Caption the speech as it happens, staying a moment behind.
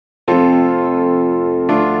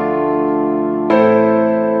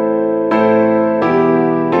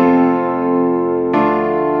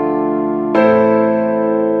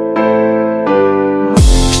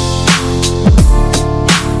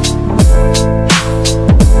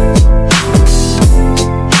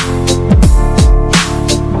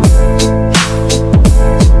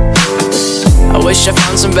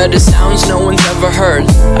some better sounds no one's ever heard.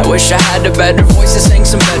 I wish I had a better voice that sang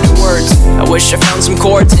some better words. I wish I found some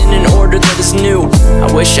chords in an order that is new. I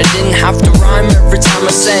wish I didn't have to rhyme every time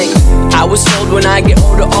I sang. I was told when I get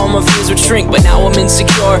older all my fears would shrink, but now I'm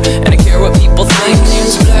insecure and I care what people think. My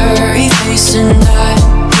name's Blurry Face and I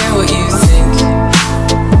care what you think.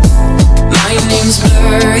 My name's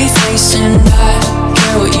Blurry Face and I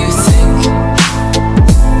care what you think.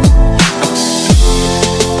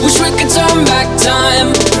 Wish we could turn back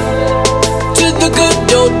time to the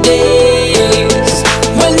good old days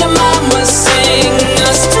when the mama sang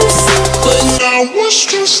us to sleep, but now it's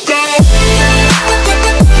just